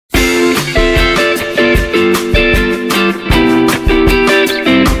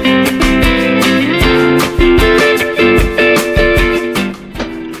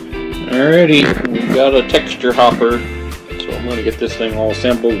Alrighty, we've got a texture hopper, so I'm going to get this thing all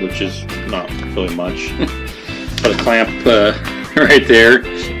assembled, which is not really much. Put a clamp right there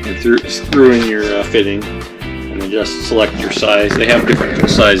and through in your fitting, and then just select your size. They have different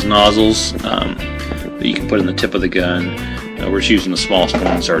size nozzles that you can put in the tip of the gun. We're just using the smallest one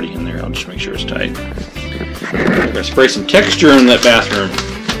that's already in there. I'll just make sure it's tight. We're going to spray some texture in that bathroom.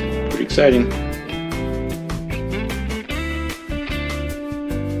 Pretty exciting.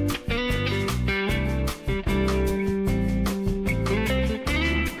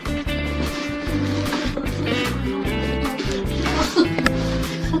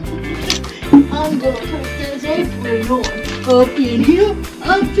 I'm gonna put this apron on. Up in here,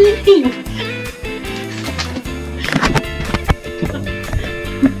 up in here.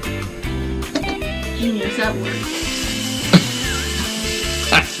 Genius, that worked.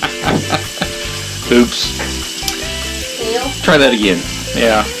 Oops. Fail? Try that again.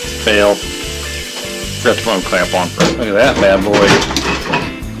 Yeah, fail. Forgot to put a clamp on first. Look at that bad boy.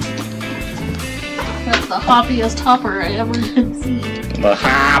 That's the hoppiest hopper I ever did see. The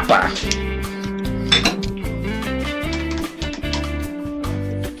hopper.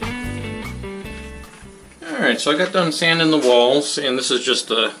 Alright, so I got done sanding the walls, and this is just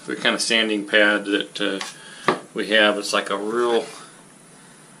the kind of sanding pad that we have. It's like a real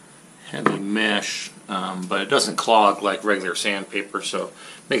heavy mesh, but it doesn't clog like regular sandpaper, so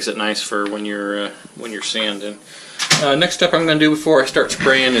makes it nice for when you're sanding. Next step I'm going to do before I start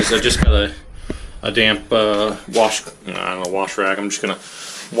spraying is I just got a damp wash rag. I'm just going to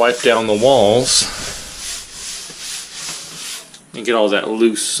wipe down the walls and get all that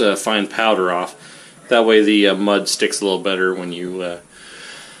loose fine powder off. That way the mud sticks a little better when you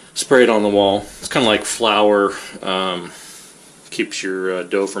spray it on the wall. It's kind of like flour, keeps your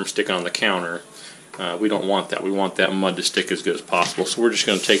dough from sticking on the counter. We don't want that. We want that mud to stick as good as possible. So we're just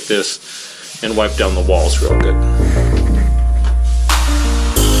going to take this and wipe down the walls real good.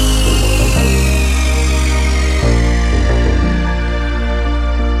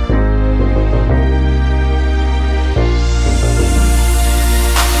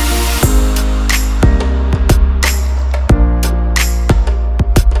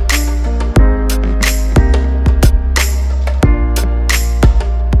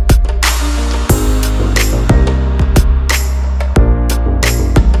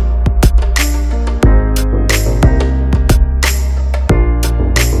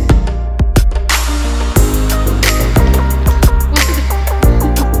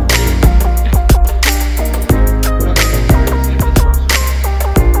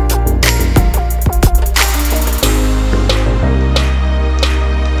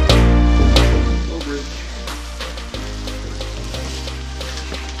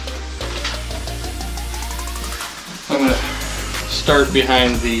 I'm going to start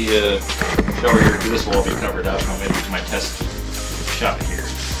behind the shower here. This will all be covered up. I'm going to do my test shot here.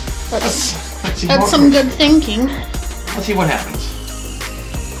 That's some good thinking. Let's see what happens.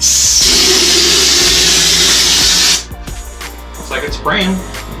 Looks like it's spraying.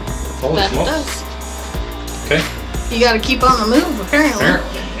 Holy That smokes. does. Okay. You gotta keep on the move, apparently.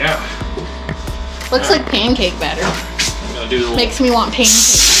 Yeah. Looks like pancake batter. I'm going to do the little... Makes me want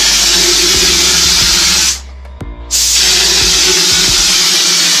pancake.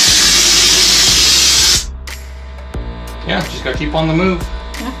 Yeah, just gotta keep on the move.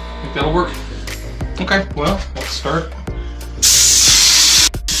 Yeah. I think that'll work. Okay, well, let's start.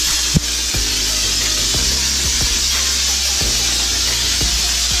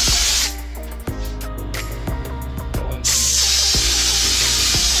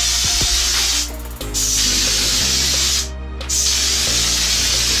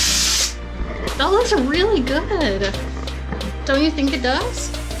 That looks really good. Don't you think it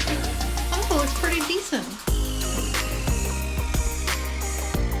does? Oh, it looks pretty decent.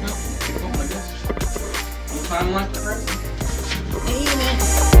 Time left, right? Amen.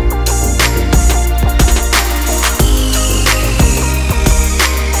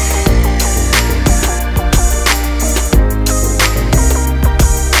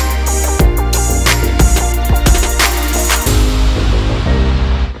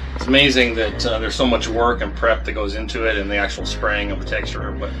 It's amazing that there's so much work and prep that goes into it, and the actual spraying of the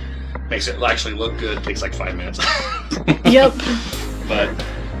texture, but makes it actually look good. It takes like 5 minutes. Yep. But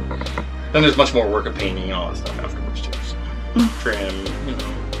then there's much more work of painting and all that stuff afterwards too. So. Trim, you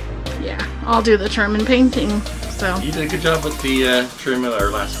know. Yeah, I'll do the trim and painting. So. You did a good job with the trim at our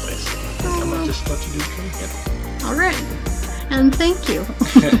last place. So I might just let you do the trim again. All right. And thank you.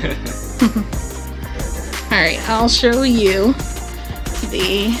 All right, I'll show you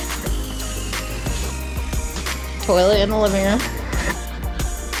the toilet in the living room.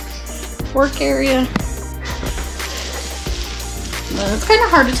 work area. But it's kind of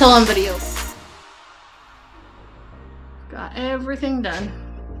hard to tell on video. Got everything done.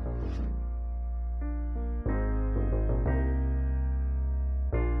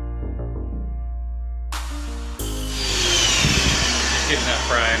 Getting that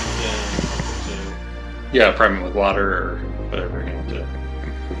primed yeah, prime it with water or whatever to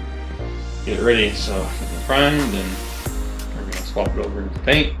get it ready. So get it primed, and we're gonna swap it over into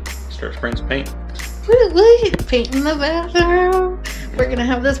paint. Start spraying some paint. Woo-woo, paint in the bathroom. We're gonna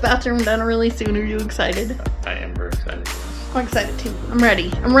have this bathroom done really soon. Are you excited? I am very excited. I'm excited too. I'm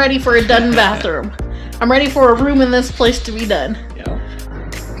ready. I'm ready for a done bathroom. I'm ready for a room in this place to be done. Yeah.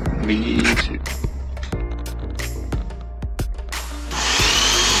 Me too.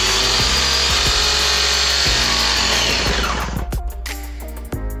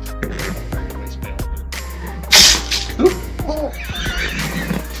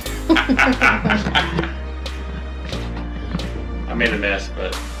 I made a mess,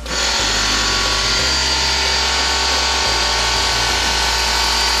 but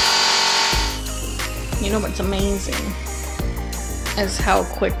you know what's amazing is how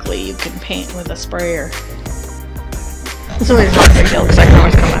quickly you can paint with a sprayer. It's always not a big deal because I can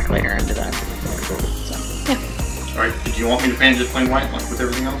always come back later and do that. So, yeah. Alright, did you want me to paint just plain white like with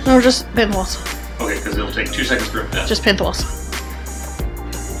everything else? No, just paint the walls. Okay, because it'll take 2 seconds to rip that. Just paint the walls.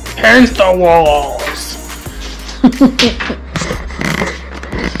 Paint the walls!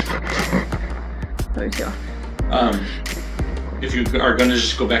 There you go. If you are going to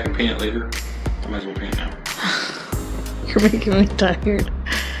just go back and paint it later, I might as well paint now. You're making me tired.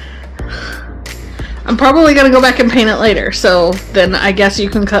 I'm probably going to go back and paint it later, so then I guess you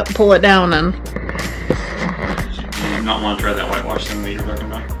can pull it down and... Do you not want to try that whitewash thing that you're talking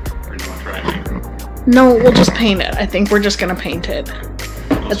about? Or do you want to try it later? No, we'll just paint it. I think we're just going to paint it.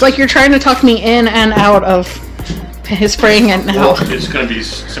 It's like you're trying to talk me in and out of spraying it now. Well, it's going to be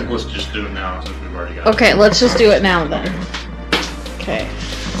simplest to just do it now since we've already got it. Okay, let's just do it now then. Okay.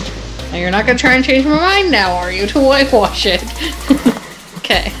 Now you're not going to try and change my mind now, are you? To whitewash it.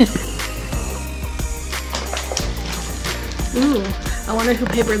 Okay. Ooh, I wonder who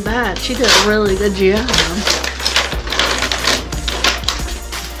papered that. She did a really good job.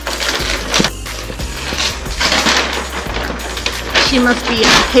 She must be a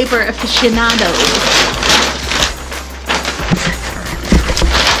paper aficionado.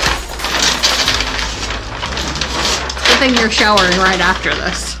 Good thing you're showering right after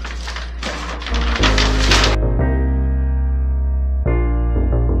this.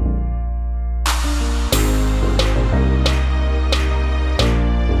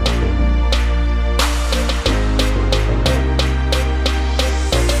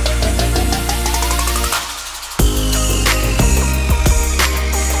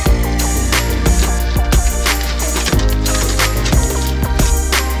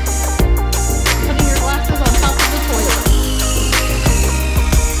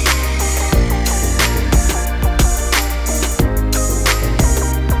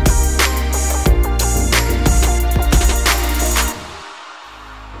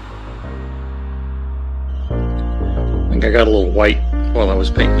 I got a little white while I was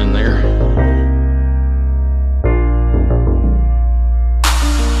painting in there.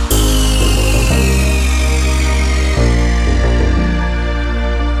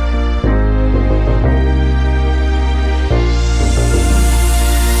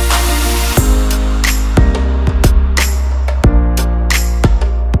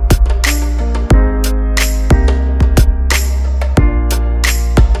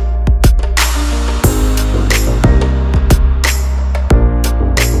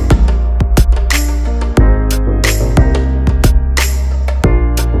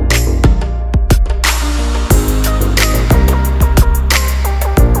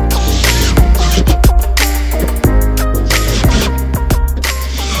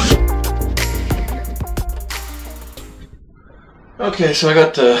 Okay, so I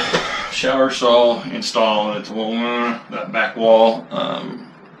got the shower stall installed. It's a little, that back wall.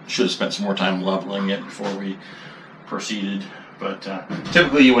 Should have spent some more time leveling it before we proceeded. But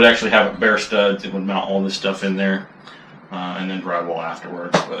typically you would actually have it bare studs. It would mount all this stuff in there and then drywall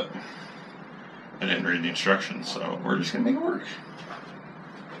afterwards. But I didn't read the instructions, so we're just going to make it work.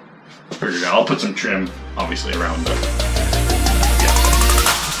 Figured out. I'll put some trim, obviously, around it.